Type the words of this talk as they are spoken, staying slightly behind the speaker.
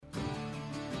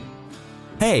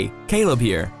Hey, Caleb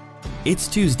here. It's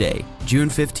Tuesday, June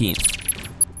 15th.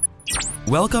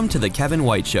 Welcome to the Kevin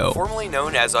White Show, formerly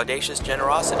known as Audacious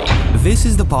Generosity. This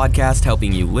is the podcast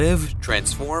helping you live,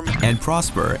 transform, and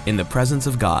prosper in the presence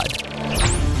of God.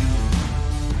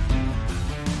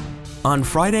 On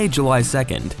Friday, July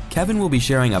 2nd, Kevin will be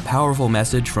sharing a powerful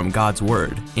message from God's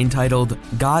Word entitled,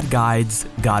 God Guides,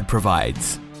 God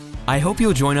Provides. I hope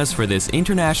you'll join us for this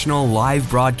international live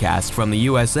broadcast from the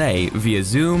USA via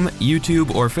Zoom,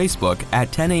 YouTube, or Facebook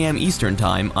at 10 a.m. Eastern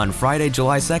Time on Friday,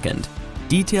 July 2nd.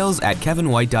 Details at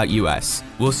kevinwhite.us.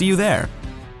 We'll see you there.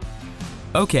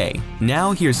 Okay,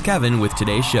 now here's Kevin with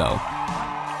today's show.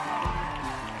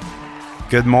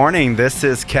 Good morning. This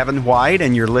is Kevin White,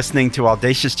 and you're listening to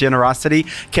Audacious Generosity.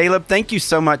 Caleb, thank you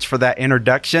so much for that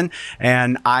introduction.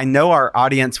 And I know our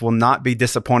audience will not be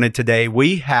disappointed today.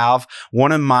 We have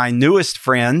one of my newest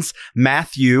friends,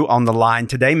 Matthew, on the line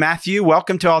today. Matthew,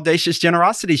 welcome to Audacious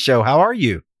Generosity Show. How are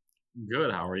you?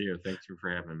 Good. How are you? Thank you for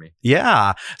having me.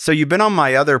 Yeah. So you've been on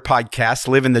my other podcast,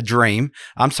 Living the Dream.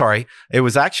 I'm sorry. It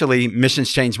was actually Missions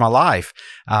Changed My Life.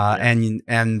 And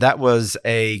that was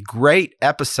a great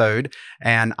episode.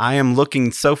 And I am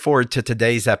looking so forward to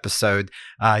today's episode.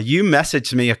 You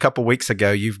messaged me a couple weeks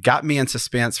ago. You've got me in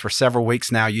suspense for several weeks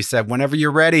now. You said, whenever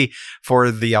you're ready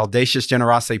for the Audacious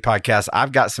Generosity podcast,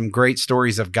 I've got some great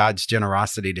stories of God's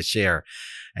generosity to share.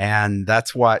 And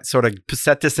that's what sort of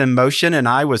set this in motion. And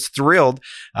I was thrilled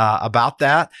about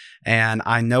that. And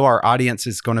I know our audience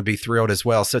is going to be thrilled as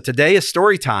well. So today is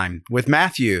story time with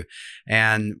Matthew.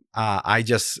 And I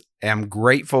just am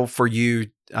grateful for you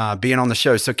being on the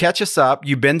show. So catch us up.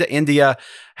 You've been to India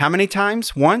how many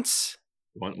times? Once?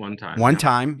 One time. One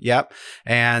time, yep.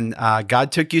 And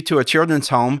God took you to a children's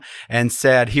home and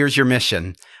said, here's your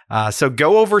mission. So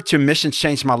go over to Missions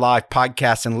Changed My Life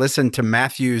podcast and listen to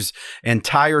Matthew's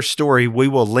entire story. We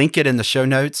will link it in the show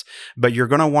notes, but you're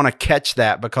going to want to catch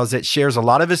that because it shares a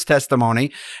lot of his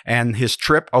testimony and his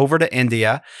trip over to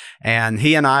India. And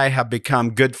he and I have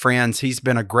become good friends. He's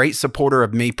been a great supporter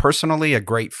of me personally, a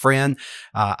great friend.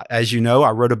 As you know,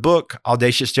 I wrote a book,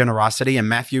 Audacious Generosity, and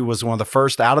Matthew was one of the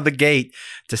first out of the gate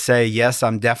to say, yes,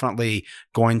 I'm definitely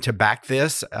going to back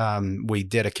this. We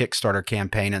did a Kickstarter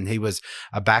campaign and he was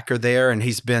a backer there, and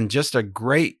he's been just a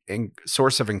great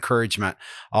source of encouragement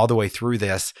all the way through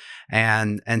this.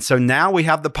 And so now we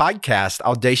have the podcast,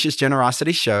 Audacious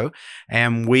Generosity Show,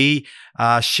 and we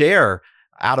share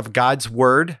out of God's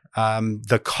Word,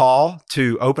 the call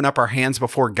to open up our hands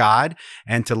before God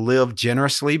and to live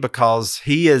generously because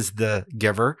He is the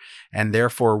giver, and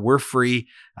therefore we're free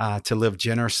to live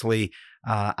generously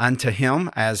unto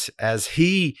Him as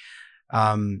He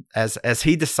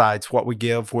decides what we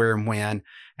give, where, and when.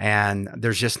 And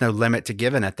there's just no limit to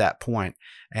giving at that point.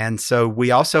 And so we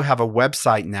also have a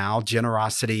website now,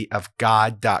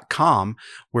 generosityofgod.com,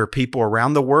 where people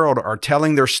around the world are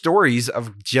telling their stories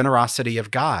of generosity of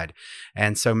God.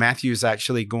 And so Matthew's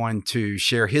actually going to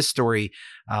share his story,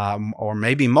 or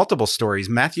maybe multiple stories.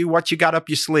 Matthew, what you got up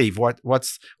your sleeve?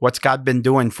 What's God been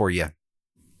doing for you?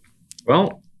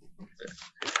 Well,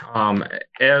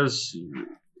 as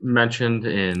mentioned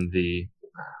in the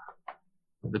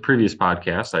previous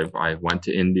podcast, I went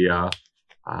to India,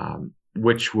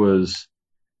 which was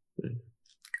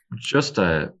just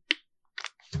a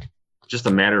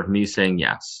matter of me saying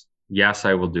yes,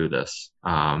 I will do this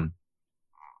to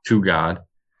God,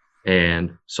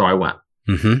 and so I went.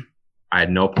 Mm-hmm. I had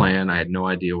no plan. I had no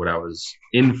idea what I was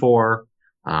in for,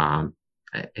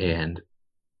 and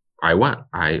I went.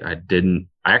 I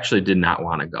actually did not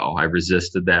want to go. I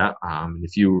resisted that.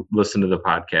 If you listen to the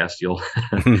podcast, you'll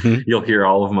you'll hear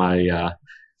all of my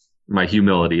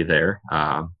humility there,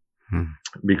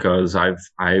 because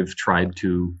I've tried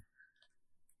to.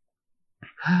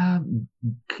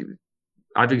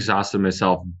 I've exhausted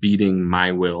myself beating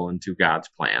my will into God's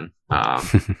plan,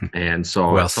 and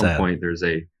so Well at some said. point there's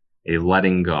a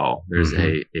letting go. There's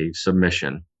a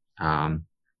submission,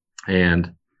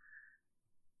 and.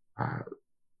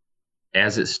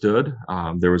 As it stood,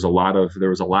 there was a lot of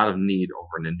need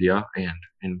over in India,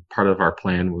 and part of our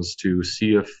plan was to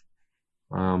see if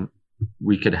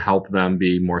we could help them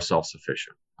be more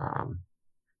self-sufficient.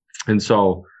 And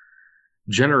so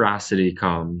generosity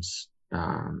comes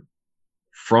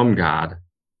from God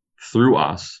through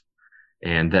us,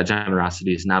 and that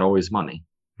generosity is not always money.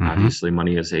 Mm-hmm. Obviously,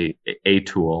 money is a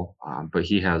tool, but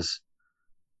He has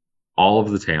all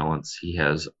of the talents. He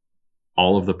has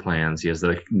all of the plans. He has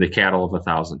the cattle of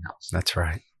 1,000 hills. That's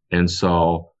right. And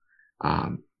so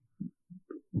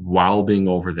while being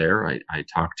over there, I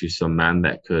talked to some men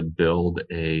that could build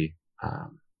a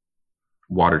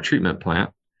water treatment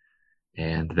plant,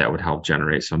 and that would help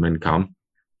generate some income.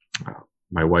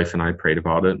 my wife and I prayed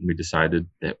about it, and we decided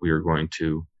that we were going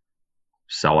to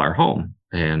sell our home.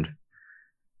 And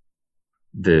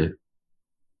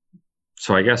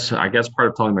so I guess part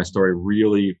of telling my story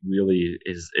really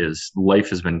is life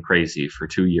has been crazy for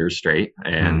 2 years straight,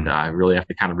 and I really have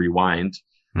to kind of rewind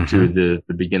to the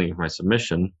beginning of my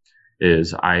submission.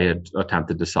 Is I had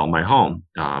attempted to sell my home,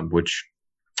 which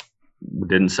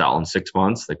didn't sell in 6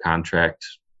 months. The contract,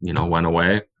 went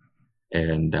away,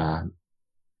 and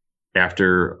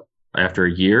after a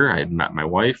year, I had met my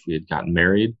wife. We had gotten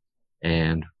married,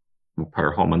 and we put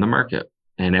our home on the market.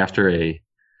 And after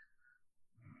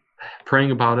praying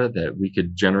about it, that we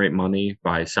could generate money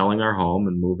by selling our home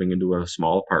and moving into a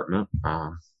small apartment,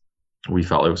 we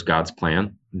felt it was God's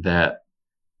plan that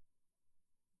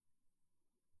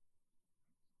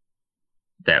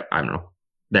I don't know,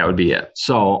 that would be it.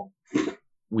 So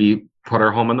we put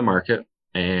our home on the market,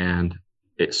 and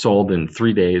it sold in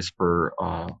 3 days for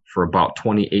about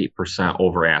 28%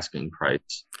 over asking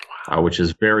price, which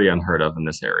is very unheard of in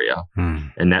this area.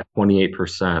 And that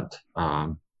 28%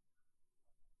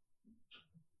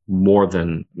 more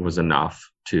than was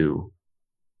enough to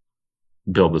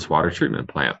build this water treatment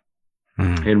plant.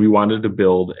 And we wanted to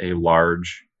build a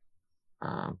large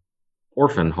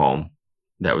orphan home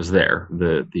that was there.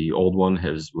 The old one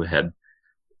we had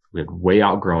way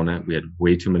outgrown it. We had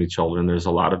way too many children. There's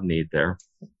a lot of need there.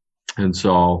 And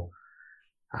so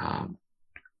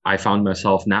I found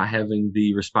myself not having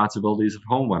the responsibilities of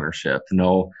home ownership,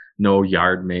 no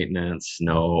yard maintenance,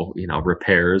 no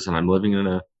repairs. And I'm living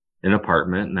in an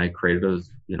apartment, and I created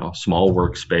a small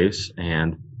workspace,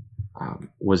 and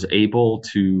was able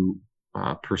to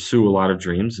pursue a lot of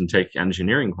dreams and take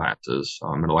engineering classes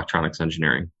in electronics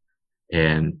engineering.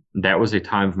 And that was a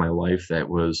time of my life that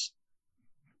was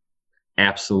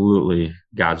absolutely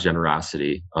God's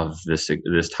generosity of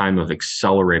this time of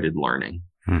accelerated learning.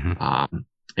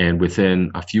 And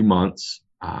within a few months,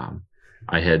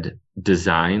 I had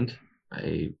designed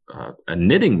a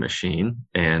knitting machine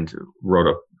and wrote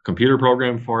a computer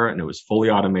program for it, and it was fully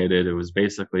automated. It was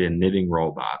basically a knitting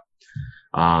robot.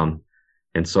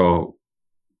 And so,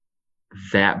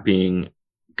 that being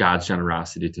God's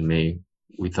generosity to me,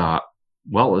 we thought,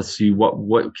 well, let's see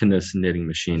what can this knitting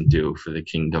machine do for the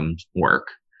kingdom's work.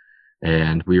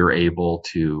 And we were able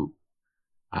to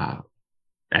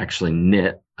actually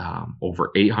knit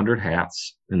over 800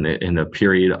 hats in a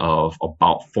period of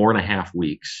about 4.5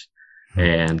 weeks.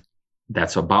 And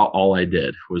that's about all I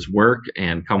did, was work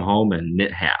and come home and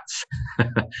knit hats.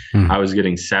 I was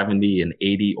getting 70 and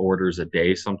 80 orders a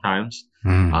day sometimes.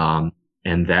 And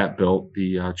that built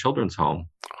the children's home.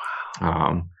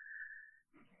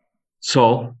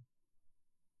 So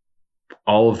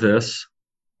all of this,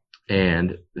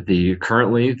 and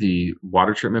currently the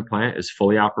water treatment plant is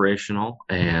fully operational,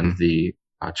 and the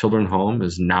children's home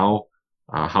is now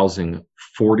housing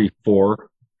 44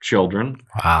 children.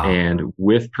 Wow. And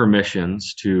with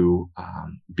permissions to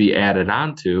be added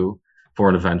onto for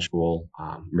an eventual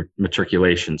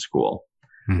matriculation school,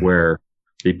 where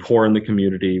the poor in the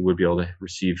community would be able to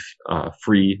receive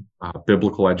free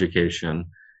biblical education,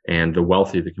 and the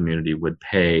wealthy of the community would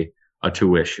pay a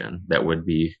tuition that would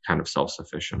be kind of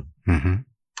self-sufficient. And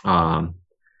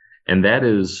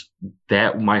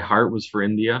that my heart was for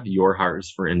India. Your heart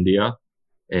is for India.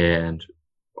 And,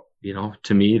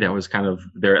 to me, that was kind of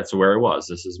there. That's where I was.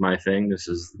 This is my thing. This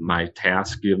is my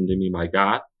task given to me by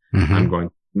God. I'm going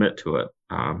to commit to it.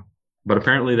 But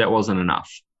apparently that wasn't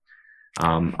enough.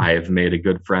 I have made a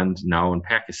good friend now in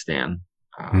Pakistan.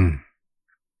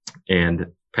 And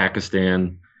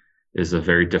Pakistan is a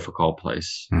very difficult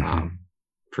place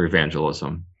for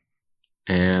evangelism.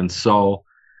 And so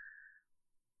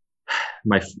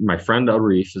my friend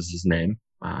Arif is his name,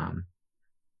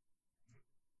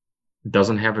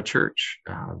 doesn't have a church.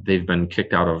 They've been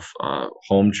kicked out of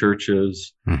home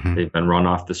churches. They've been run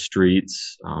off the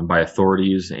streets by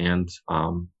authorities and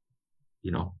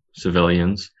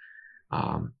civilians.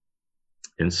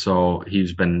 And so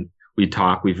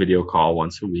we video call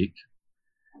once a week.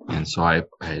 And so I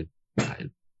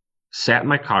sat in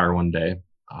my car one day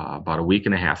about a week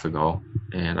and a half ago,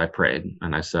 and I prayed,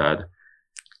 and I said,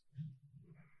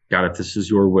 God, if this is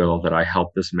your will that I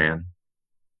help this man,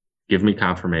 give me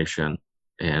confirmation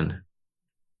and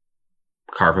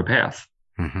carve a path.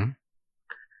 And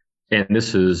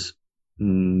this is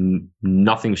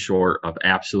nothing short of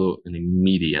absolute and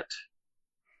immediate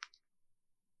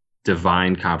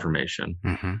divine confirmation,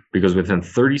 because within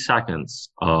 30 seconds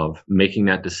of making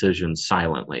that decision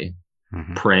silently,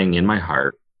 praying in my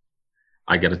heart,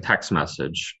 I get a text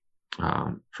message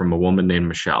from a woman named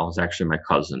Michelle, who's actually my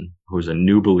cousin, who's a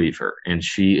new believer, and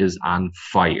she is on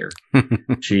fire.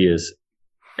 She is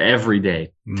every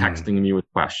day, texting me with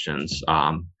questions,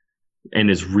 and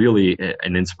is really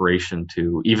an inspiration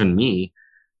to even me,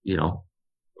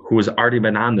 who has already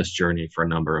been on this journey for a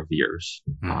number of years.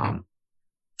 And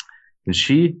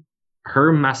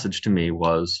her message to me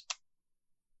was,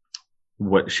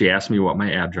 she asked me what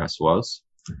my address was.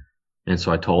 And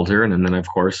so I told her, and then of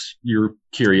course you're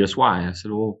curious why. I said,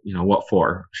 well, what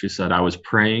for? She said, I was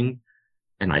praying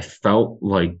and I felt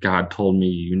like God told me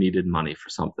you needed money for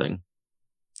something.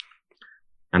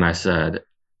 And I said,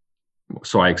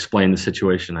 so I explained the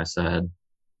situation. I said,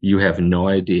 you have no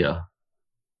idea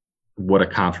what a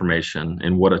confirmation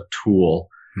and what a tool,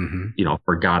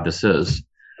 for God this is.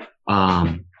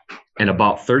 And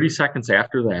about 30 seconds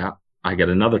after that, I get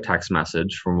another text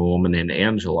message from a woman named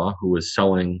Angela, who was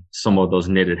selling some of those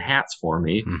knitted hats for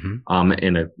me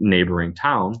in a neighboring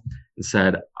town, and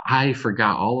said, I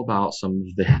forgot all about some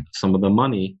of the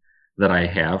money that I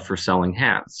have for selling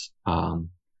hats.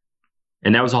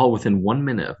 And that was all within 1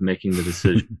 minute of making the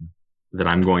decision that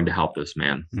I'm going to help this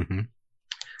man.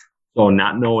 So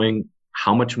not knowing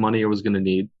how much money I was going to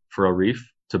need for a reef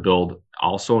to build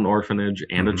also an orphanage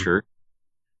and a church,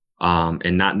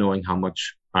 and not knowing how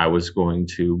much I was going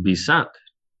to be sent,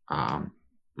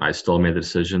 I still made the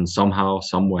decision somehow,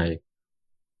 some way,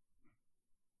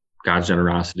 God's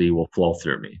generosity will flow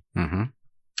through me.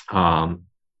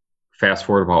 Fast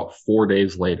forward about 4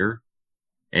 days later,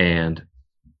 and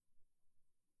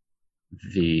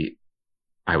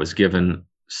I was given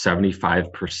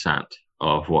 75%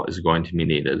 of what is going to be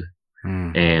needed.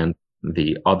 And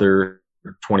the other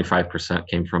 25%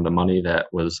 came from the money that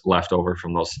was left over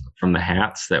from the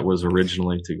hats that was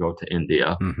originally to go to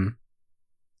India.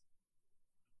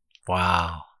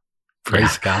 Wow.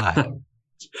 Praise God.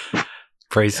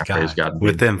 Praise God.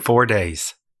 Within 4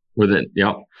 days.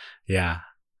 Yep. Yeah.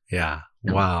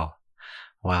 Wow.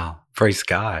 Praise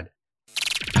God.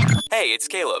 Hey, it's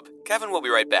Caleb. Kevin will be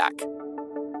right back.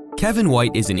 Kevin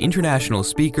White is an international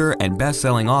speaker and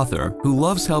best-selling author who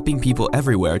loves helping people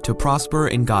everywhere to prosper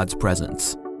in God's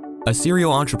presence. A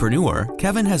serial entrepreneur,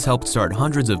 Kevin has helped start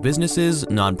hundreds of businesses,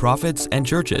 nonprofits, and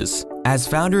churches. As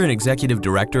founder and executive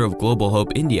director of Global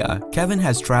Hope India, Kevin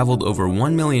has traveled over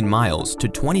 1 million miles to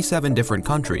 27 different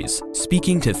countries,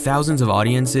 speaking to thousands of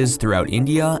audiences throughout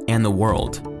India and the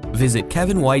world. Visit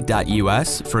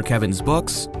kevinwhite.us for Kevin's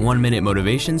books, 1-Minute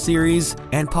Motivation Series,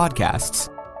 and podcasts.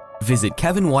 Visit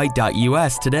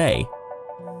kevinwhite.us today.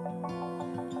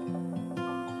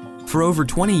 For over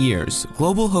 20 years,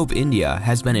 Global Hope India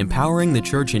has been empowering the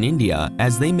church in India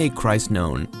as they make Christ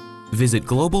known. Visit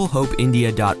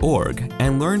globalhopeindia.org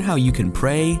and learn how you can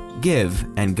pray, give,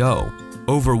 and go.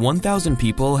 Over 1,000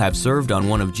 people have served on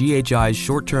one of GHI's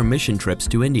short-term mission trips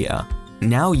to India.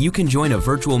 Now you can join a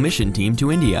virtual mission team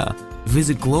to India.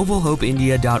 Visit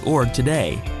globalhopeindia.org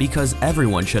today, because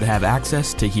everyone should have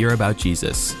access to hear about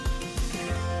Jesus.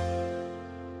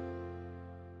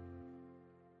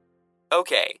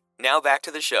 Okay, now back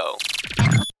to the show.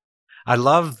 I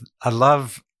love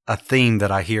a theme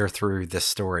that I hear through this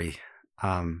story.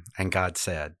 And God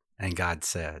said, and God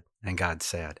said, and God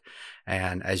said.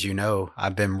 And as you know,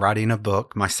 I've been writing a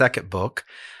book, my second book,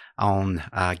 on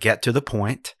Get to the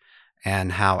Point,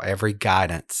 and how every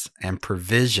guidance and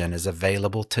provision is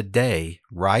available today,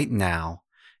 right now,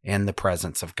 in the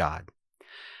presence of God.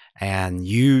 And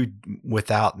you,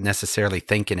 without necessarily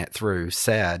thinking it through,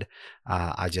 said,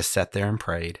 I just sat there and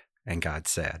prayed, and God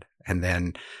said. And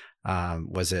then,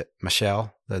 was it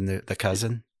Michelle, the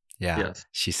cousin? Yeah. Yes.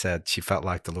 She said she felt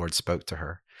like the Lord spoke to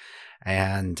her.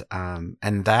 And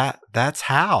that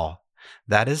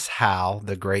is how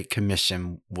the Great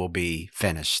Commission will be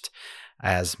finished.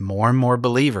 As more and more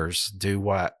believers do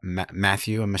what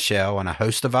Matthew and Michelle and a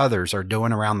host of others are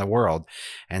doing around the world,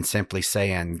 and simply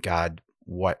saying, God,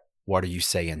 what are you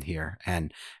saying here?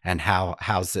 And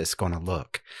how's this going to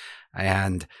look?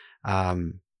 And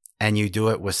you do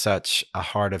it with such a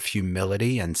heart of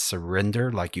humility and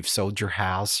surrender, like you've sold your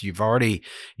house. You've already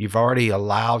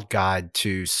allowed God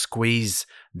to squeeze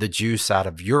the juice out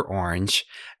of your orange,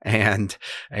 and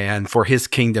for His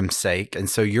kingdom's sake. And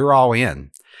so you're all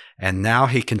in. And now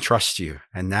He can trust you.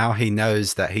 And now He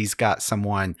knows that He's got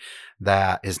someone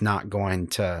that is not going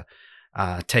to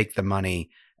take the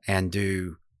money and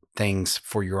do things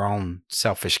for your own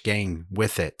selfish gain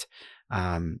with it.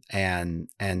 And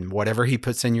whatever He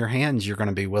puts in your hands, you're going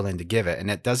to be willing to give it. And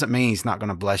it doesn't mean He's not going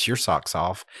to bless your socks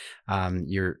off.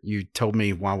 You told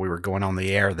me while we were going on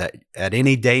the air that at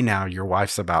any day now, your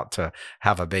wife's about to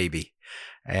have a baby.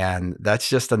 And that's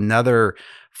just another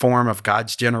form of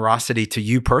God's generosity to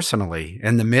you personally.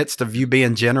 In the midst of you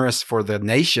being generous for the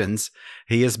nations,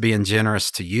 He is being generous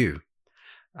to you.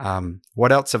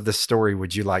 What else of this story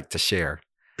would you like to share?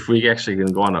 If we actually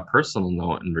can go on a personal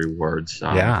note and rewards,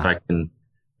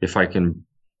 if I can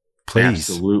Please.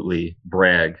 Absolutely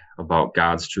brag about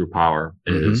God's true power,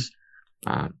 is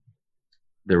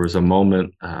there was a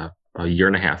moment a year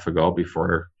and a half ago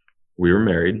before we were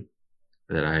married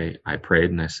that I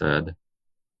prayed and I said,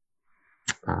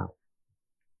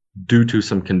 due to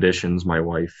some conditions, my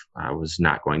wife was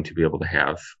not going to be able to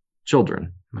have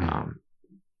children,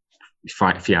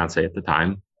 fiance at the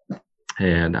time.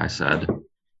 And I said,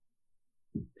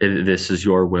 this is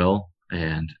your will.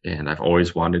 And I've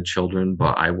always wanted children,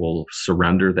 but I will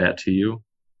surrender that to you.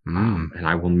 And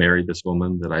I will marry this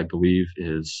woman that I believe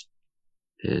is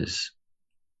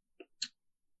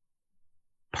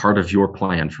part of your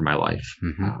plan for my life,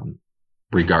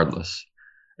 regardless.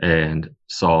 And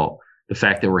so the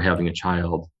fact that we're having a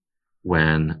child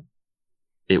when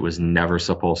it was never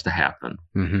supposed to happen,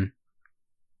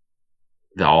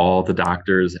 all the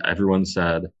doctors, everyone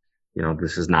said,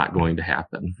 this is not going to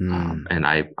happen. And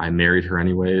I married her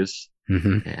anyways.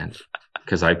 And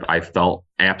because I felt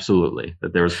absolutely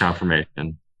that there was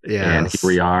confirmation. Yes. And here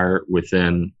we are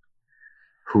within,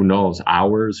 who knows,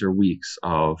 hours or weeks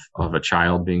of a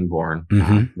child being born.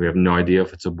 We have no idea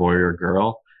if it's a boy or a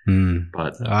girl,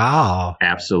 but wow,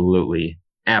 absolutely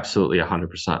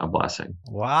 100% a blessing.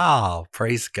 Wow.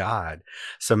 Praise God.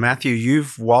 So Matthew,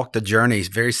 you've walked a journey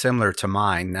very similar to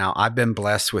mine. Now, I've been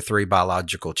blessed with 3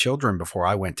 biological children before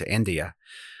I went to India,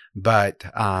 but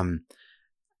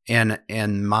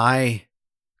in my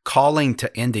calling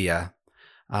to India,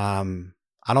 I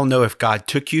don't know if God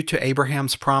took you to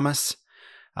Abraham's promise,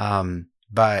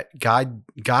 but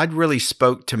God really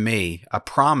spoke to me a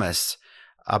promise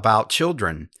about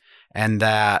children, and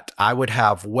that I would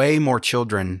have way more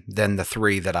children than the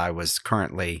 3 that I was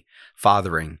currently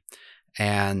fathering.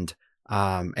 And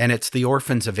it's the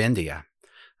orphans of India.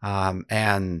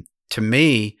 And to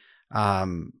me, I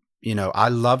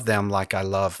love them like I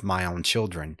love my own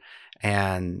children.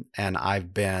 And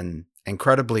I've been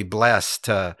incredibly blessed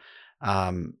to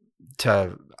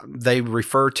they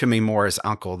refer to me more as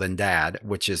uncle than dad,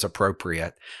 which is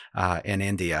appropriate in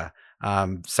India.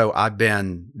 So I've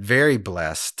been very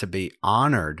blessed to be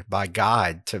honored by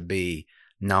God to be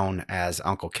known as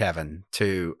Uncle Kevin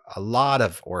to a lot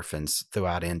of orphans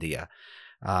throughout India.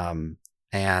 And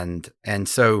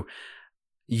so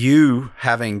you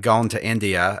having gone to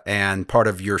India, and part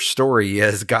of your story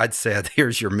is God said,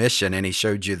 here's your mission. And he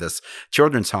showed you this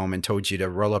children's home and told you to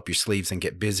roll up your sleeves and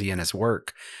get busy in his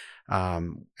work,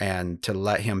 and to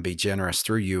let him be generous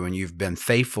through you. And you've been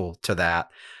faithful to that.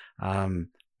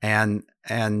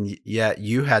 And yet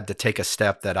you had to take a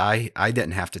step that I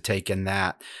didn't have to take, in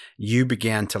that you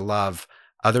began to love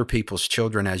other people's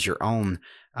children as your own,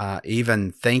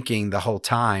 even thinking the whole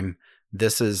time,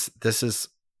 this is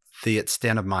the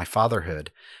extent of my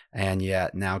fatherhood. And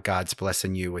yet now God's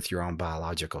blessing you with your own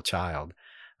biological child,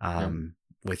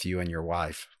 with you and your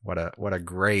wife. What a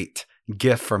great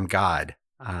gift from God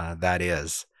that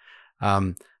is.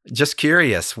 Just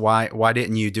curious, why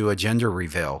didn't you do a gender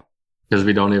reveal? Because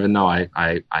we don't even know.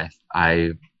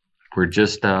 We're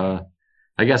just, I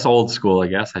guess, old school. I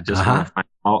guess I just want to find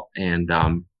out.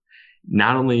 And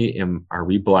not only are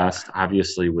we blessed,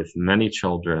 obviously, with many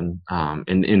children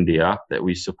in India that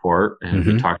we support and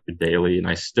we talk to daily, and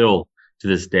I still, to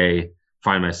this day,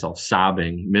 find myself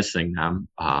sobbing, missing them.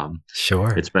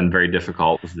 Sure, it's been very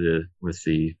difficult with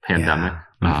the pandemic.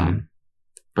 Yeah.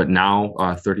 But now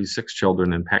 36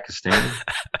 children in Pakistan,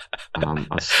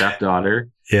 a stepdaughter,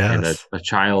 and a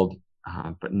child.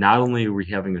 But not only are we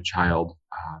having a child,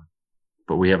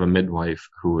 but we have a midwife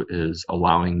who is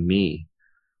allowing me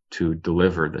to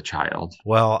deliver the child.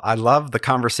 Well, I love the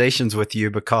conversations with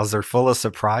you because they're full of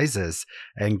surprises,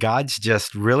 and God's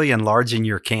just really enlarging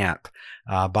your camp,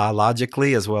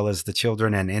 biologically, as well as the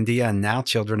children in India and now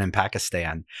children in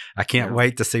Pakistan. I can't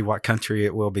wait to see what country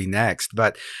it will be next.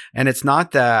 And it's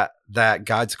not that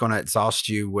God's going to exhaust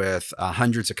you with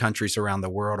hundreds of countries around the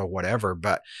world or whatever,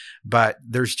 but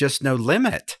there's just no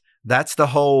limit. That's the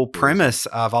whole premise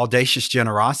of audacious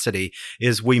generosity,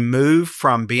 is we move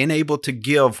from being able to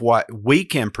give what we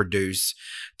can produce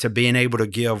to being able to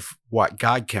give what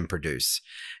God can produce.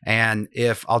 And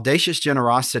if audacious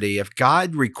generosity, if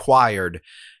God required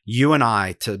you and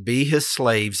I to be his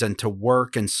slaves and to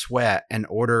work and sweat in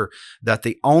order that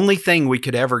the only thing we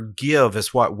could ever give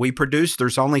is what we produce,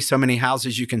 there's only so many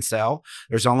houses you can sell.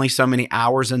 There's only so many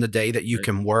hours in the day that you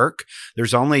can work.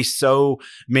 There's only so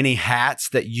many hats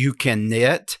that you can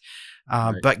knit.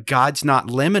 But God's not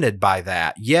limited by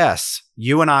that. Yes,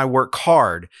 you and I work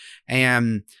hard,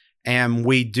 and and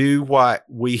we do what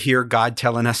we hear God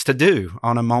telling us to do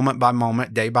on a moment by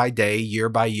moment, day by day, year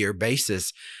by year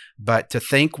basis. But to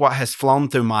think what has flown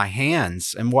through my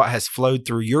hands and what has flowed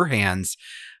through your hands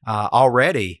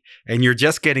already, and you're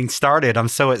just getting started. I'm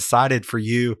so excited for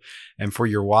you and for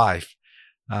your wife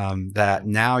that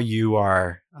now you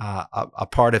are a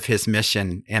part of his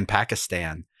mission in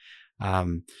Pakistan.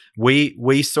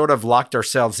 We sort of locked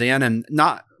ourselves in, and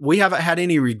we haven't had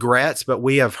any regrets, but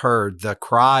we have heard the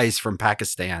cries from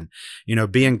Pakistan.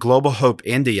 Being Global Hope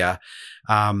India,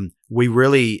 we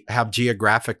really have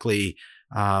geographically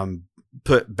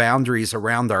put boundaries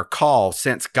around our call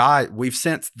we've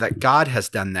sensed that God has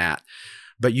done that.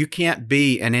 But you can't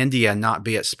be in India and not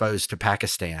be exposed to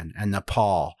Pakistan and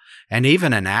Nepal and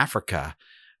even in Africa.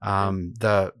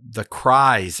 The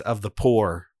cries of the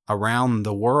poor around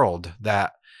the world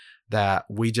that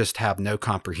we just have no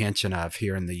comprehension of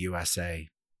here in the USA.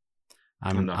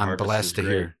 I'm blessed to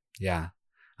hear. Yeah.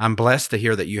 I'm blessed to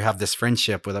hear that you have this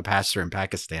friendship with a pastor in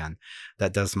Pakistan.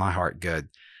 That does my heart good.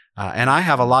 And I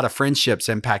have a lot of friendships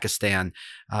in Pakistan,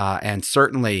 and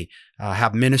certainly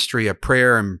have ministry of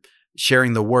prayer and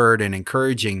sharing the word and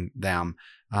encouraging them.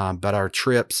 But our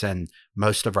trips and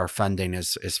most of our funding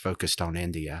is focused on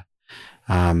India,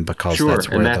 because that's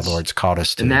where the Lord's called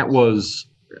us to. And that was,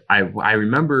 I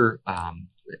remember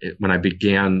when I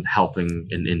began helping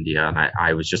in India, and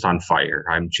I was just on fire.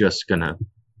 I'm just gonna,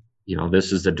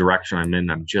 this is the direction I'm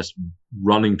in. I'm just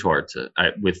running towards it.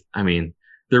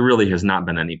 There really has not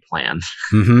been any plan.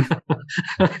 Mm-hmm.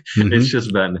 Mm-hmm. It's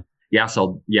just been, yes,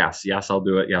 I'll do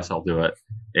it. Yes, I'll do it.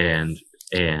 And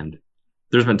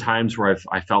there's been times where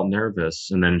I felt nervous,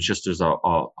 and then it's just there's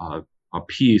a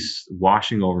peace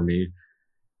washing over me,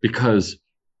 because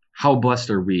how blessed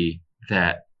are we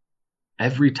that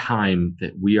every time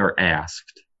that we are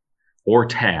asked or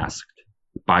tasked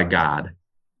by God,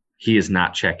 he is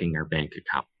not checking our bank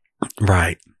account.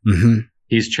 Right. Mm-hmm.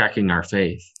 He's checking our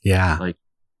faith. Yeah.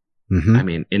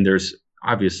 Mm-hmm. And there's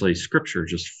obviously scripture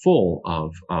just full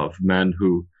of men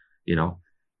who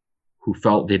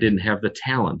felt they didn't have the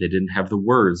talent, they didn't have the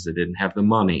words, they didn't have the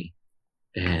money,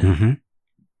 and mm-hmm.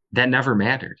 that never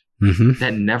mattered. Mm-hmm.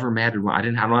 That never mattered. I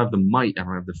don't have the might, I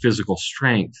don't have the physical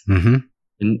strength, mm-hmm.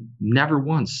 and never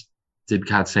once did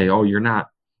God say, "Oh, you're not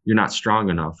strong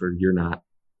enough," or "You're not."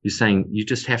 He's saying, "You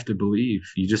just have to believe.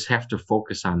 You just have to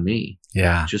focus on me.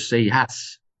 Yeah. Just say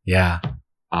yes." Yeah.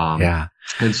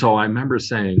 And so I remember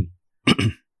saying, we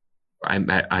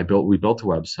built a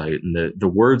website, and the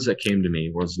words that came to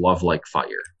me was love like fire,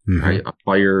 mm-hmm. right? A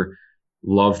fire,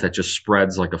 love that just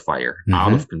spreads like a fire, mm-hmm.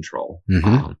 out of control.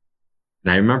 Mm-hmm.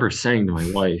 And I remember saying to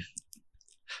my wife,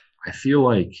 I feel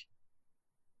like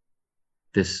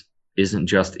this isn't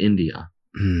just India.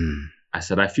 Mm. I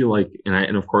said, I feel like,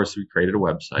 and of course we created a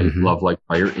website, mm-hmm.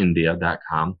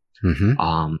 lovelikefireindia.com.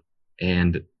 Mm-hmm.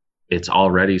 And it's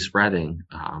already spreading.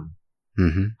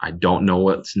 Mm-hmm. I don't know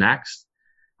what's next.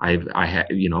 When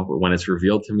it's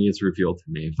revealed to me, it's revealed to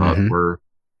me, but mm-hmm.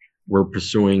 we're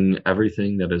pursuing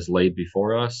everything that is laid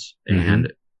before us. Mm-hmm.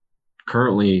 And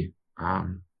currently,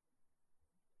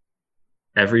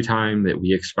 every time that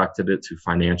we expected it to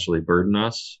financially burden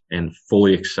us and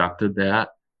fully accepted that,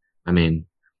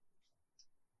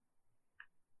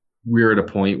 we're at a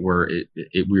point where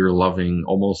we were loving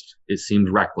almost, it seemed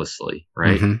recklessly,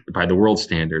 right? Mm-hmm. By the world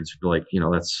standards, like,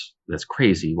 that's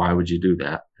crazy. Why would you do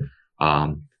that?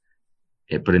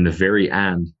 But in the very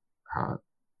end,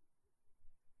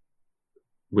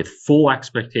 with full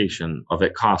expectation of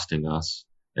it costing us,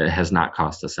 it has not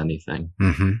cost us anything.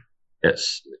 Mm-hmm.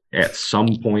 It's at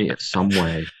some point, some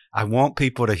way. I want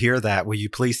people to hear that. Will you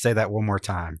please say that one more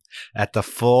time? At the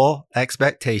full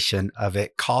expectation of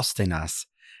it costing us,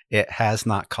 it has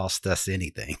not cost us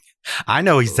anything. I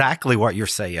know exactly what you're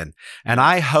saying. And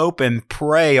I hope and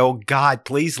pray, oh God,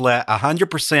 please let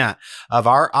 100% of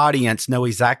our audience know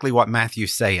exactly what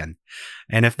Matthew's saying.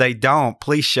 And if they don't,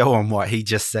 please show them what he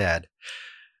just said.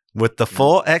 With the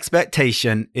full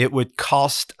expectation, it would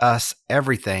cost us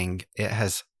everything. It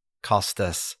has cost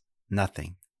us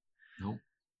nothing. Nope.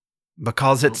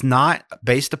 Because it's not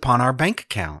based upon our bank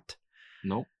account.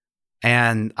 Nope.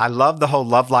 And I love the whole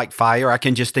love like fire. I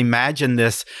can just imagine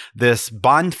this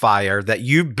bonfire that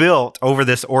you built over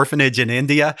this orphanage in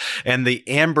India, and the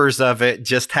embers of it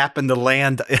just happened to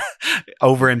land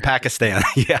over in Pakistan.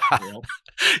 Yeah. Yep.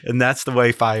 And that's the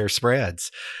way fire spreads.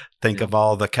 Think of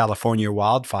all the California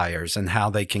wildfires and how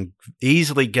they can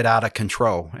easily get out of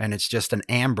control. And it's just an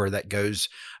amber that goes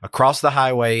across the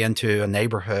highway into a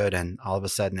neighborhood, and all of a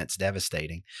sudden it's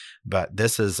devastating. But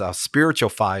this is a spiritual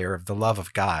fire of the love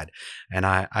of God. And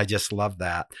I just love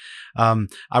that.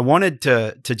 I wanted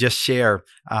to just share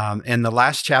in the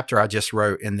last chapter I just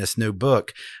wrote in this new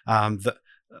book,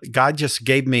 God just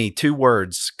gave me 2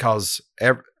 words, because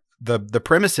the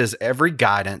premise is every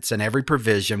guidance and every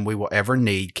provision we will ever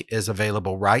need is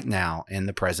available right now in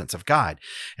the presence of God.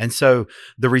 And so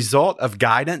the result of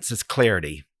guidance is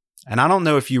clarity. And I don't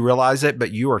know if you realize it,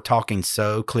 but you are talking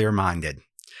so clear-minded.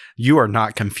 You are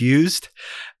not confused.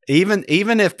 Even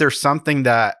if there's something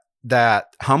that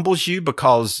humbles you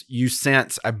because you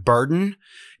sense a burden,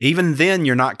 even then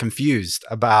you're not confused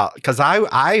about, because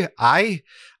I've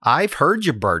heard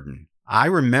your burden. I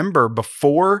remember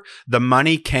before the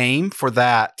money came for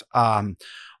that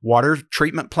water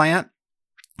treatment plant,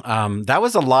 that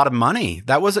was a lot of money.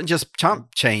 That wasn't just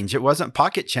chump change. It wasn't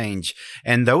pocket change.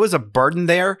 And there was a burden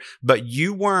there, but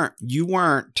you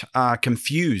weren't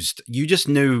confused. You just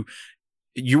knew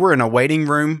you were in a waiting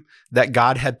room that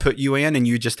God had put you in, and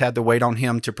you just had to wait on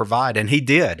him to provide. And he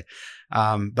did.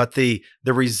 But the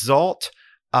result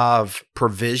of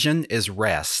provision is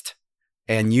rest.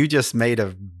 And you just made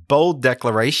a bold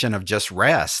declaration of just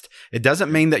rest. It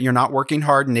doesn't mean that you're not working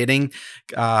hard knitting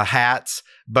hats,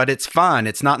 but it's fun.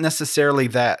 It's not necessarily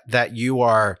that you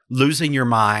are losing your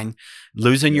mind,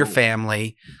 losing your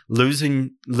family,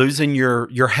 losing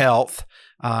your health,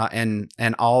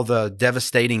 and all the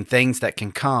devastating things that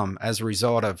can come as a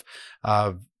result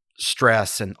of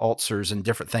stress and ulcers and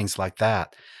different things like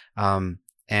that.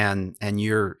 And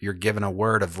you're given a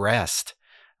word of rest.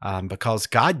 Because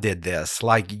God did this.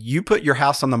 Like, you put your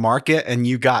house on the market and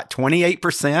you got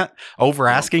 28% over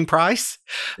asking price.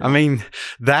 Yeah. I mean,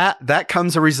 that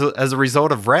comes as a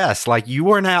result of rest. Like, you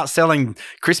weren't out selling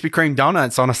Krispy Kreme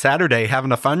donuts on a Saturday,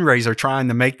 having a fundraiser trying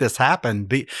to make this happen.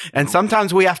 And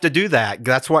sometimes we have to do that.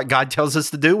 That's what God tells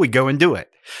us to do. We go and do it.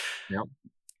 Yep.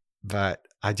 But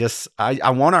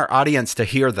I want our audience to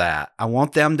hear that. I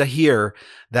want them to hear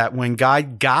that when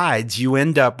God guides, you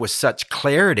end up with such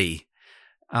clarity.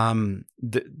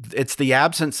 It's the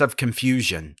absence of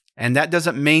confusion. And that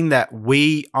doesn't mean that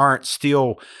we aren't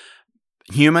still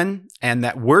human and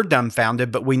that we're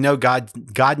dumbfounded, but we know God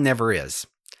never is.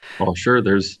 Well, sure.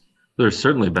 There's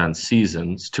certainly been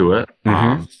seasons to it.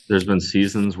 Mm-hmm. There's been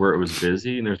seasons where it was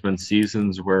busy, and there's been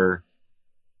seasons where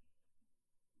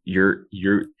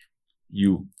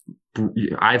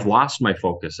I've lost my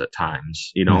focus at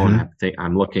times, mm-hmm. and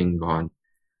I'm looking going,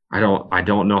 I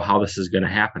don't know how this is going to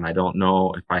happen. I don't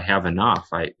know if I have enough.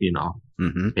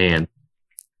 Mm-hmm. And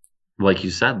like you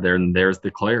said, there's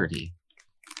the clarity.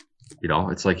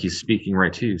 It's like he's speaking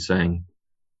right to you, saying,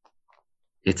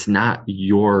 it's not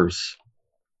yours.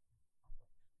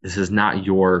 This is not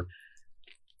your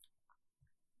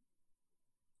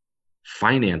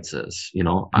finances.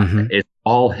 Mm-hmm. It's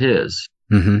all his.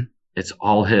 Mm-hmm. It's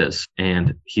all his,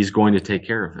 and he's going to take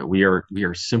care of it. We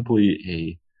are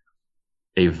simply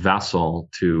a vessel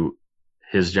to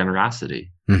his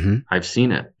generosity. Mm-hmm. I've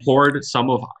seen it. Poured some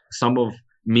of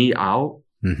me out,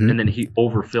 mm-hmm. and then he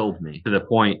overfilled me to the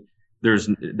point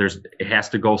it has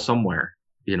to go somewhere,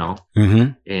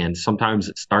 Mm-hmm. And sometimes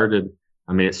it started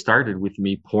with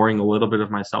me pouring a little bit of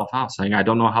myself out, saying, I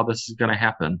don't know how this is going to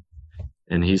happen.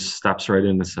 And he steps right in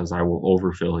and says, I will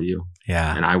overfill you.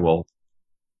 Yeah. And I will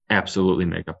absolutely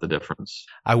make up the difference.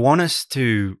 I want us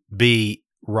to be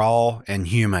raw and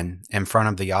human in front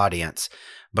of the audience,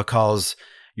 because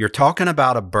you're talking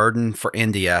about a burden for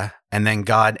India, and then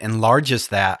God enlarges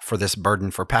that for this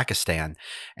burden for Pakistan.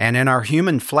 And in our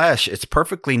human flesh, it's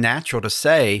perfectly natural to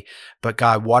say, but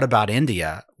God, what about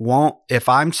India? If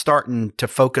I'm starting to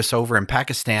focus over in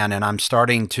Pakistan and I'm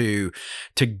starting to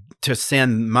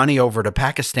send money over to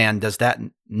Pakistan, does that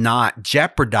not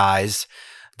jeopardize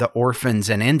the orphans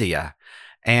in India?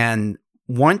 And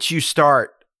once you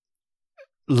start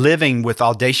living with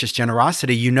audacious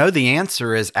generosity, the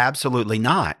answer is absolutely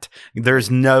not.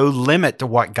 There's no limit to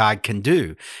what God can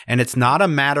do. And it's not a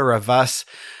matter of us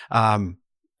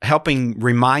helping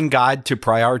remind God to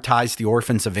prioritize the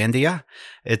orphans of India.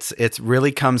 It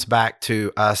really comes back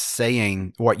to us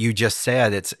saying what you just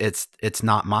said. It's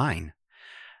not mine.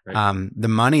 Right. The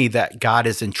money that God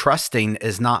is entrusting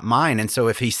is not mine. And so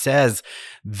if he says,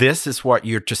 this is what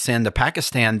you're to send to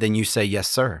Pakistan, then you say, yes,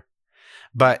 sir.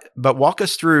 But walk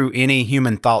us through any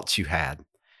human thoughts you had.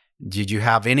 Did you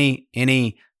have any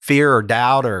fear or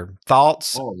doubt or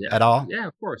thoughts at all? Yeah,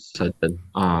 of course.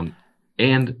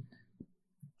 And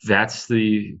that's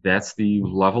the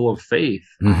level of faith.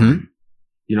 Mm-hmm.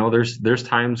 there's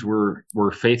times where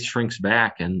faith shrinks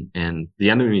back and the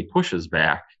enemy pushes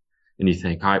back, and you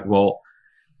think, all right, well,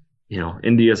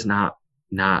 India's not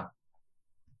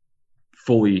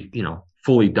fully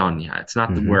done yet. It's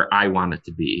not where I want it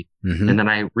to be. And then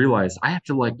I realized I have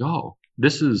to let go.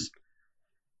 This is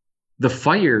the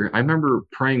fire. I remember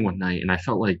praying one night, and I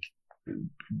felt like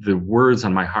the words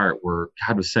on my heart were,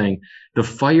 God was saying, the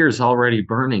fire is already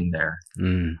burning there.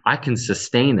 I can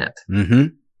sustain it.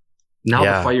 Now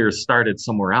the fire has started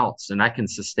somewhere else, and I can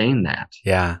sustain that.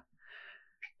 Yeah.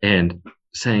 And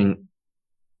saying,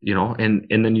 and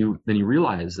then you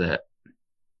realize that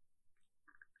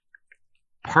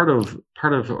part of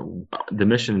the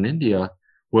mission in India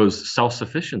was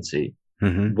self-sufficiency.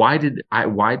 Why did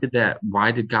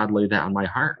God lay that on my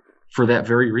heart? For that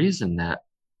very reason,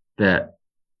 that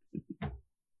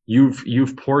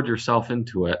you've poured yourself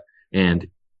into it, and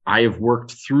I have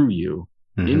worked through you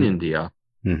in India.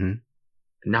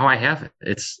 Now I have it.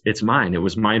 It's mine. It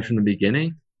was mine from the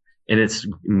beginning, and it's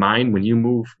mine when you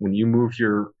move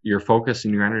your focus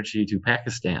and your energy to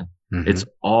Pakistan. It's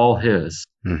all his.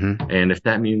 And if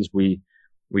that means we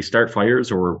start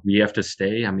fires or we have to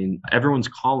stay, I mean, everyone's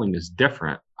calling is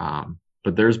different.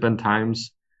 But there's been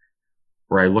times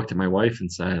where I looked at my wife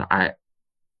and said,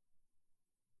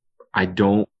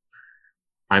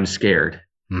 I'm scared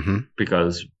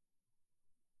because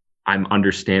I'm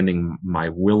understanding my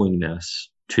willingness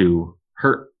to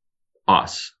hurt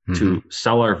us, to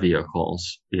sell our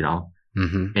vehicles,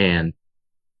 and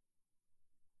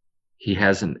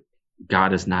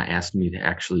God has not asked me to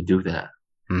actually do that.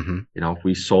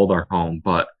 We sold our home,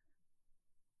 but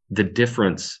the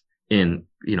difference in,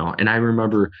 and I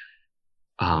remember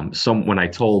when I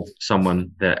told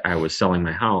someone that I was selling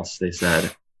my house, they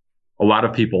said, a lot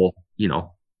of people,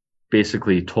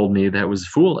 basically told me that it was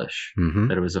foolish,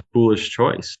 that it was a foolish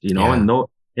choice, and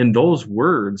in those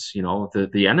words,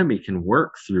 the enemy can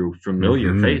work through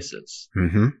familiar faces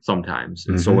sometimes.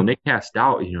 And so when they cast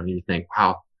doubt, you think,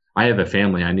 wow, I have a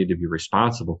family. I need to be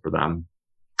responsible for them.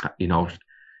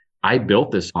 I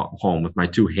built this home with my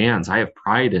two hands. I have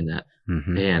pride in it.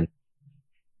 And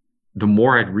the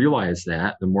more I'd realized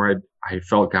that, the more I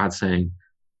felt God saying,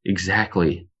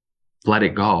 exactly, let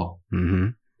it go.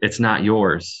 It's not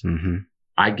yours.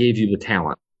 I gave you the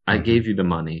talent. I gave you the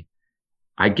money.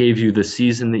 I gave you the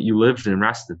season that you lived and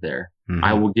rested there.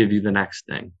 I will give you the next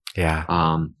thing. Yeah.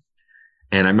 And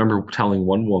I remember telling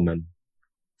one woman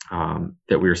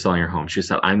that we were selling her home. She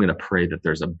said, I'm going to pray that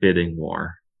there's a bidding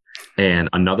war. And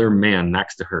another man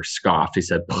next to her scoffed. He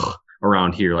said,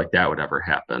 around here, like that would ever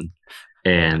happen.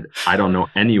 And I don't know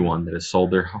anyone that has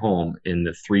sold their home in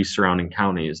the 3 surrounding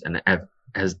counties and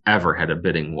has ever had a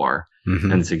bidding war.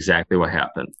 And it's exactly what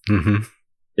happened.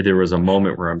 There was a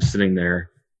moment where I'm sitting there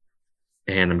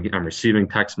and I'm receiving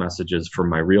text messages from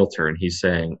my realtor, and he's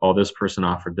saying, oh, this person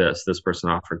offered this person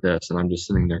offered this. And I'm just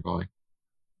sitting there going,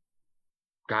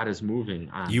 God is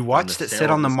moving on. You watched it sit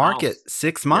on the market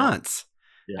 6 months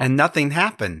and nothing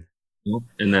happened.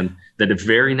 And then the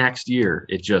very next year,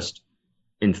 it just,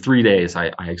 in 3 days,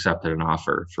 I accepted an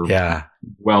offer for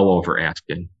well over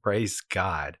asking. Praise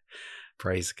God.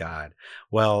 Praise God.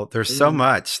 Well, there's so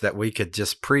much that we could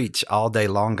just preach all day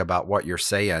long about what you're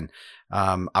saying.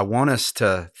 I want us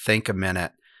to think a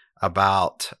minute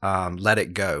about let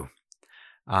it go.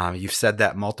 You've said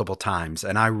that multiple times,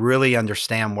 and I really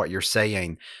understand what you're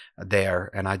saying there.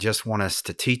 And I just want us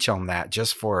to teach on that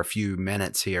just for a few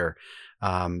minutes here.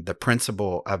 The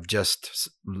principle of just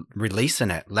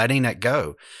releasing it, letting it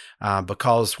go,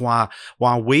 because while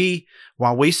we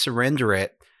surrender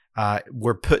it,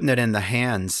 we're putting it in the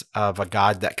hands of a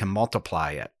God that can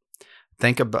multiply it.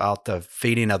 Think about the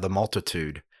feeding of the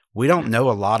multitude. We don't know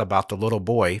a lot about the little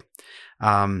boy,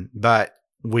 but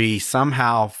we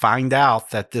somehow find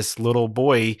out that this little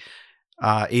boy,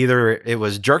 either it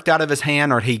was jerked out of his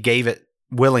hand or he gave it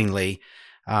willingly,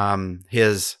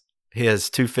 his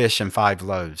 2 fish and 5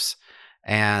 loaves,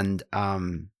 and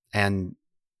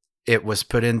it was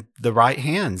put in the right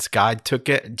hands. God took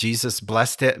it, Jesus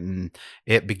blessed it, and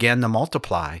it began to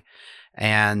multiply.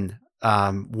 And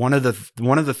one of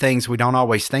the things we don't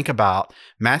always think about,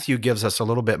 Matthew gives us a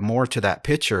little bit more to that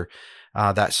picture,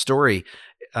 that story.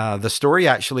 The story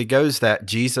actually goes that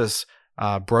Jesus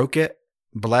broke it,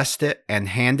 blessed it, and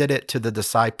handed it to the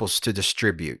disciples to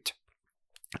distribute.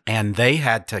 And they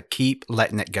had to keep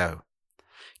letting it go.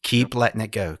 Keep letting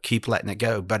it go. Keep letting it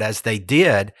go. But as they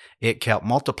did, it kept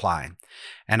multiplying.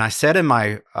 And I said in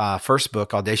my first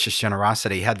book, Audacious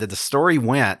Generosity, had the story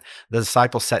went, the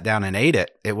disciples sat down and ate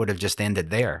it, it would have just ended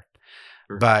there.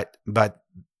 Sure.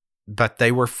 But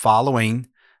they were following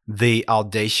the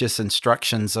audacious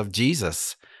instructions of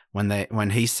Jesus when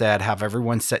he said, have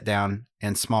everyone sit down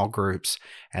in small groups,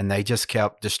 and they just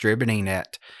kept distributing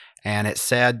it. And it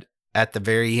said at the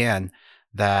very end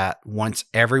that once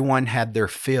everyone had their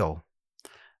fill,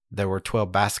 there were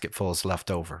 12 basketfuls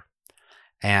left over.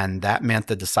 And that meant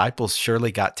the disciples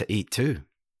surely got to eat too.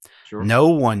 Sure. No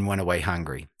one went away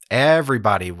hungry.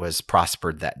 Everybody was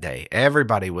prospered that day.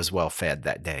 Everybody was well fed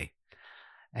that day.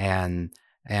 And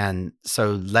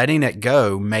so letting it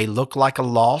go may look like a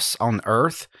loss on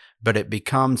earth, but it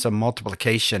becomes a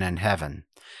multiplication in heaven.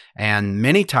 And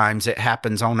many times it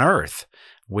happens on earth.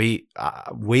 We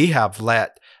have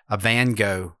let a van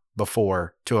go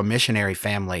before to a missionary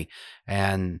family,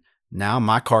 and now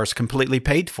my car is completely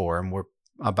paid for, and we're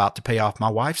about to pay off my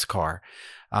wife's car.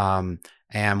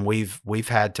 And we've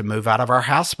had to move out of our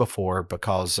house before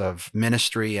because of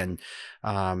ministry and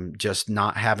just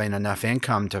not having enough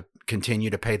income to continue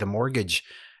to pay the mortgage.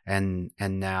 And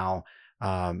now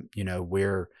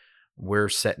we're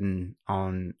sitting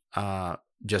on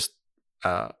just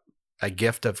a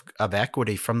gift of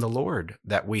equity from the Lord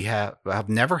that we have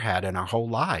never had in our whole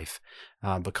life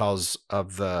because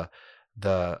of the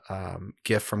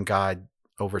gift from God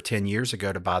over 10 years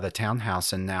ago to buy the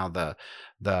townhouse. And now the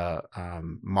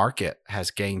market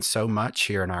has gained so much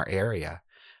here in our area.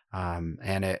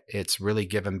 And it's really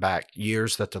given back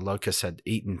years that the locusts had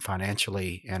eaten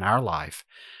financially in our life.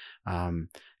 And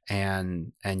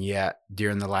yet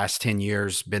during the last 10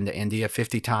 years, been to India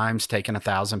 50 times, taken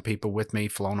 1,000 people with me,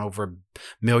 flown over 1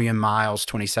 million miles,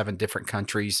 27 different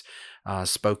countries,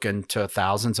 spoken to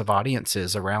thousands of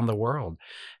audiences around the world.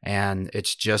 And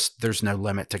it's just, there's no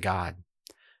limit to God.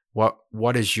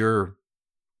 What is your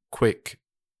quick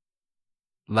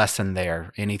lesson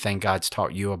there? Anything God's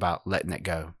taught you about letting it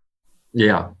go?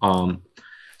 Yeah.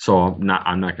 So I'm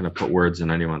not going to put words in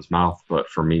anyone's mouth, but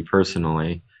for me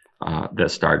personally,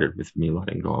 that started with me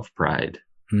letting go of pride.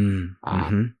 Yeah.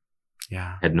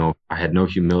 I had no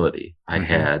humility. I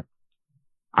had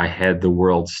the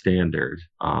world standard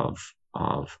of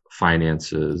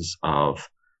finances, of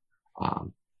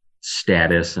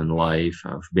status in life,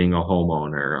 of being a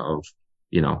homeowner, of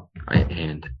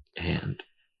and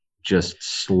just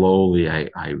slowly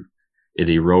it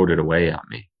eroded away at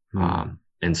me.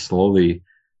 And slowly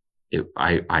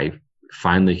I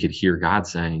finally could hear God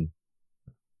saying,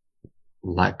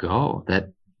 let go,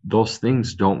 that those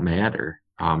things don't matter.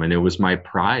 And it was my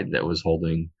pride that was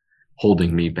holding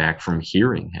me back from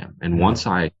hearing him. And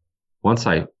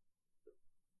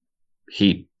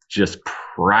he just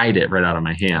pried it right out of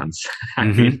my hands. I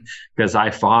mean, because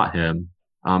I fought him,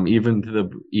 even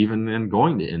in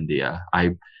going to India.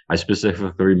 I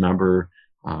specifically remember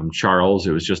Charles.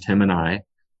 It was just him and I,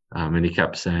 and he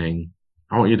kept saying,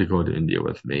 "I want you to go to India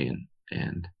with me."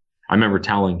 And I remember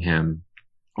telling him,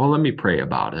 "Well, let me pray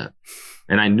about it."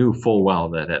 And I knew full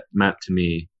well that it meant to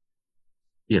me,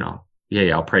 yeah,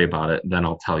 I'll pray about it, then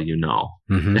I'll tell you no.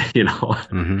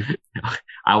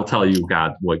 I'll tell you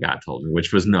what God told me,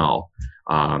 which was no.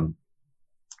 But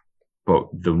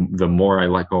the more I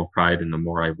let go of pride and the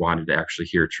more I wanted to actually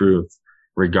hear truth,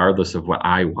 regardless of what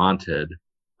I wanted,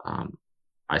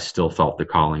 I still felt the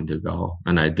calling to go.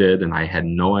 And I did, and I had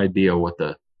no idea what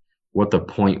the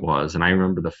point was. And I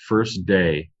remember the first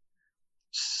day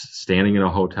standing in a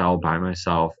hotel by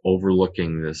myself,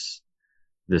 overlooking this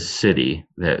city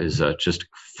that is just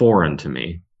foreign to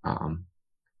me, and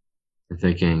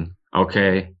thinking,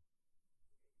 okay,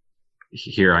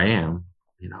 here I am,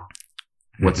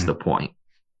 what's the point?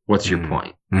 What's your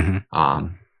point?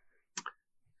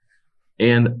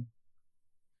 And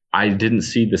I didn't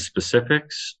see the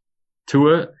specifics to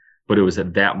it, but it was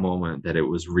at that moment that it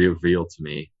was revealed to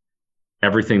me,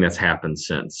 everything that's happened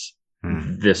since.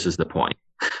 This is the point.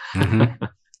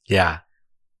 Yeah.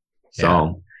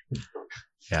 So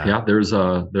yeah,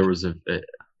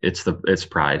 it's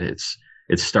pride. It's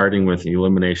starting with the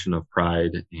elimination of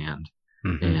pride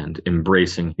and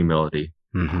embracing humility.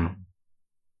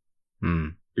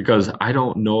 Because I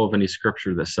don't know of any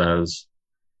scripture that says,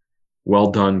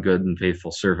 "Well done, good and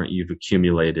faithful servant, you've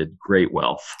accumulated great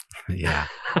wealth." Yeah.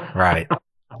 Right.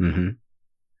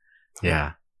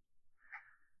 Yeah.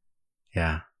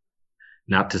 Yeah.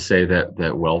 Not to say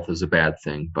that wealth is a bad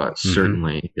thing, but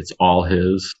certainly it's all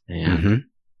his, and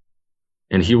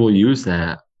he will use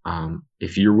that,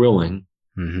 if you're willing.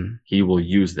 He will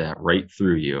use that right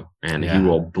through you, and he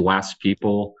will bless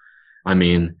people. I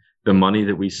mean, the money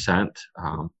that we sent,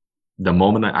 the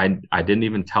moment I didn't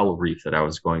even tell Reef that I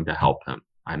was going to help him.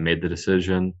 I made the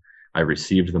decision, I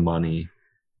received the money,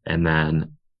 and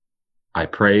then I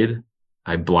prayed,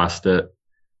 I blessed it.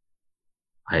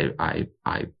 I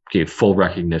gave full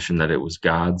recognition that it was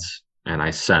God's, and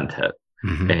I sent it.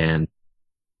 And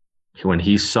when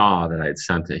he saw that I had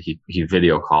sent it, he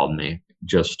video called me,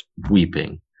 just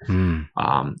weeping. And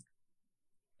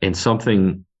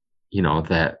something,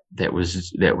 that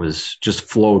was just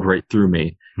flowed right through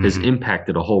me, has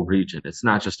impacted a whole region. It's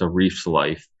not just a Reef's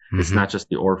life. It's not just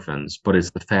the orphans, but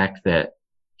it's the fact that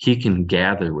he can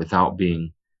gather without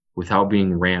being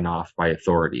ran off by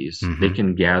authorities. They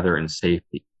can gather in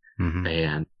safety.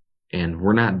 And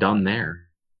we're not done there.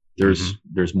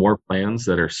 There's more plans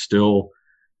that are still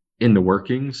in the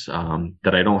workings,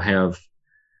 that I don't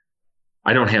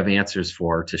have answers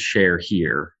for to share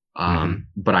here.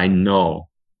 But I know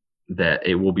that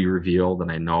it will be revealed, and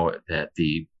I know that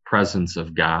the presence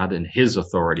of God and his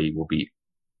authority will be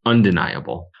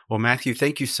undeniable. Well, Matthew,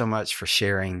 thank you so much for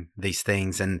sharing these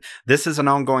things. And this is an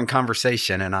ongoing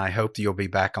conversation, and I hope you'll be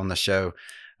back on the show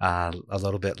a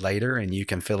little bit later, and you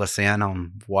can fill us in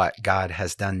on what God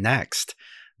has done next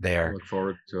there. I look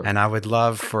forward to it. And I would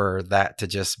love for that to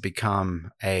just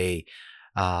become an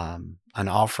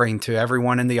offering to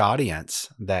everyone in the audience,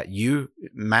 that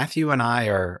Matthew and I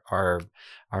are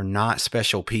not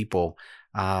special people.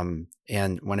 And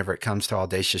whenever it comes to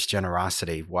audacious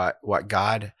generosity, what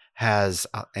God has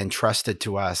entrusted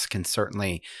to us can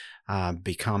certainly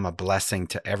become a blessing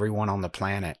to everyone on the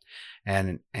planet.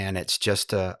 And it's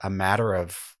just a matter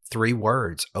of 3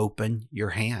 words: open your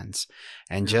hands,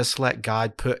 and just let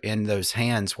God put in those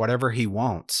hands whatever he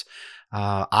wants.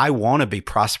 I want to be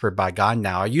prospered by God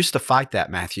now. I used to fight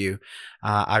that, Matthew.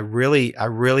 I really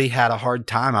had a hard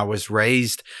time. I was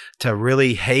raised to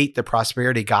really hate the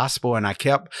prosperity gospel, and I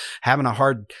kept having a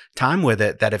hard time with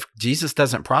it, that if Jesus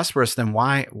doesn't prosper us, then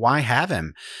why have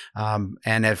him?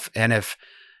 And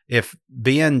if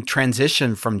being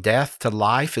transitioned from death to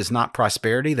life is not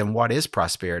prosperity, then what is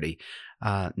prosperity?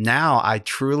 Now I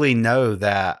truly know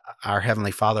that our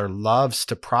Heavenly Father loves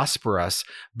to prosper us,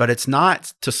 but it's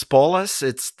not to spoil us.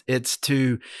 It's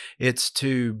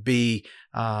to be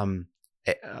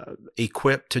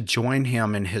equipped to join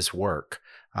him in his work,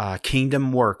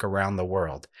 kingdom work around the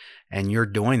world. And you're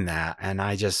doing that. And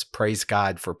I just praise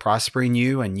God for prospering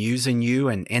you and using you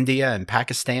in India and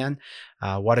Pakistan.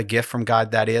 What a gift from God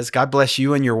that is. God bless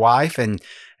you and your wife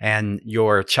and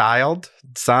your child,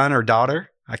 son or daughter.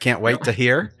 I can't wait to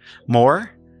hear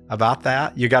more about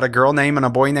that. You got a girl name and a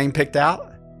boy name picked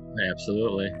out?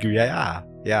 Absolutely.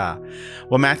 Yeah.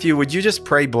 Well, Matthew, would you just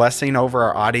pray blessing over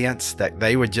our audience, that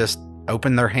they would just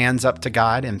open their hands up to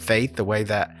God in faith, the way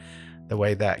that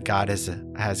God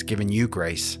has given you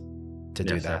grace to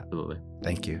do that? Absolutely.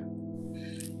 Thank you.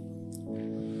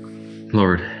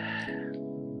 Lord,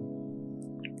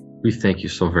 we thank you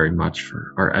so very much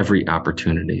for our every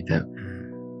opportunity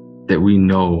that we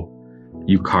know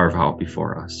you carve out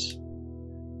before us.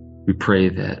 We pray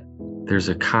that there's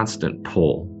a constant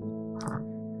pull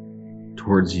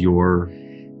towards your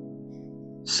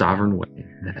sovereign way,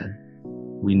 that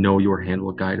we know your hand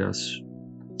will guide us.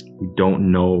 We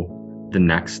don't know the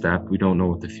next step. We don't know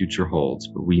what the future holds,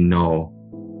 but we know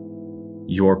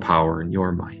your power and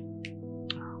your might.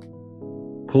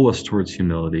 Pull us towards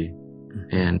humility,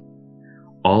 and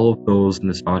all of those in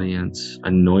this audience,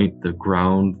 anoint the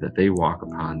ground that they walk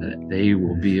upon, that they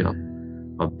will be a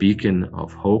beacon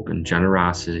of hope and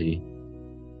generosity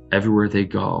everywhere they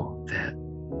go, that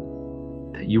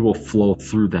you will flow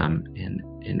through them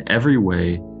in every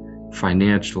way,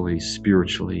 financially,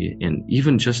 spiritually, and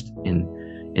even just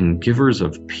in givers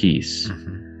of peace,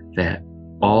 that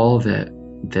all that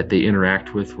they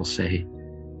interact with will say,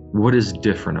 what is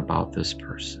different about this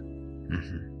person?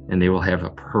 And they will have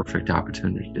a perfect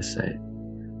opportunity to say,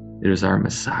 it is our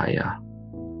Messiah.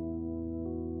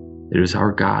 It is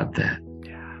our God that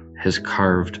has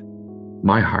carved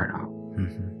my heart out.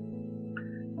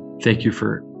 Thank you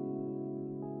for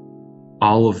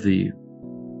all of the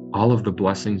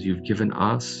blessings you've given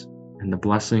us and the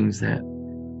blessings that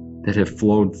have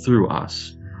flowed through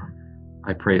us.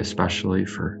 I pray especially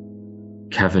for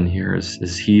Kevin here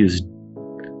as he is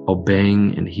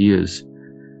obeying and he is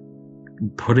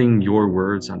putting your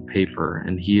words on paper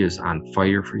and he is on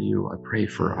fire for you. I pray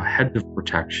for a hedge of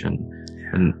protection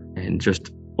and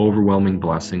just overwhelming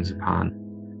blessings upon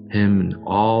him and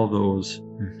all those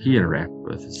he interacts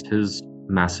with. As his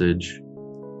message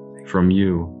from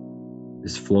you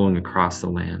is flowing across the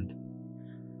land.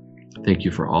 Thank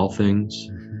you for all things.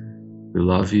 We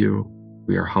love you.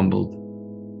 We are humbled.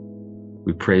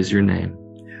 We praise your name.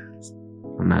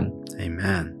 Amen.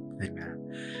 Amen.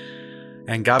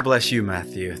 And God bless you,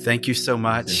 Matthew. Thank you so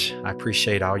much. I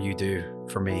appreciate all you do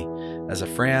for me as a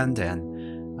friend,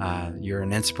 and you're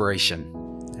an inspiration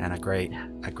and a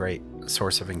great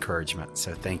source of encouragement.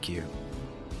 So thank you.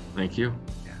 Thank you.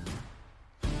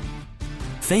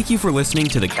 Thank you for listening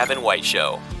to The Kevin White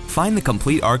Show. Find the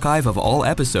complete archive of all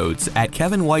episodes at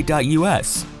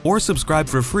kevinwhite.us or subscribe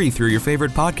for free through your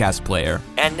favorite podcast player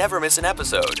and never miss an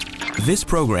episode. This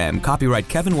program, copyright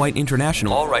Kevin White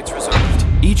International, all rights reserved.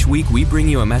 Each week we bring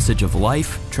you a message of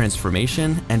life,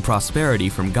 transformation, and prosperity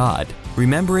from God.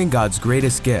 Remembering God's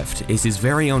greatest gift is His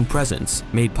very own presence,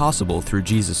 made possible through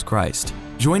Jesus Christ.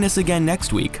 Join us again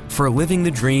next week for Living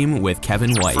the Dream with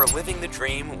Kevin White.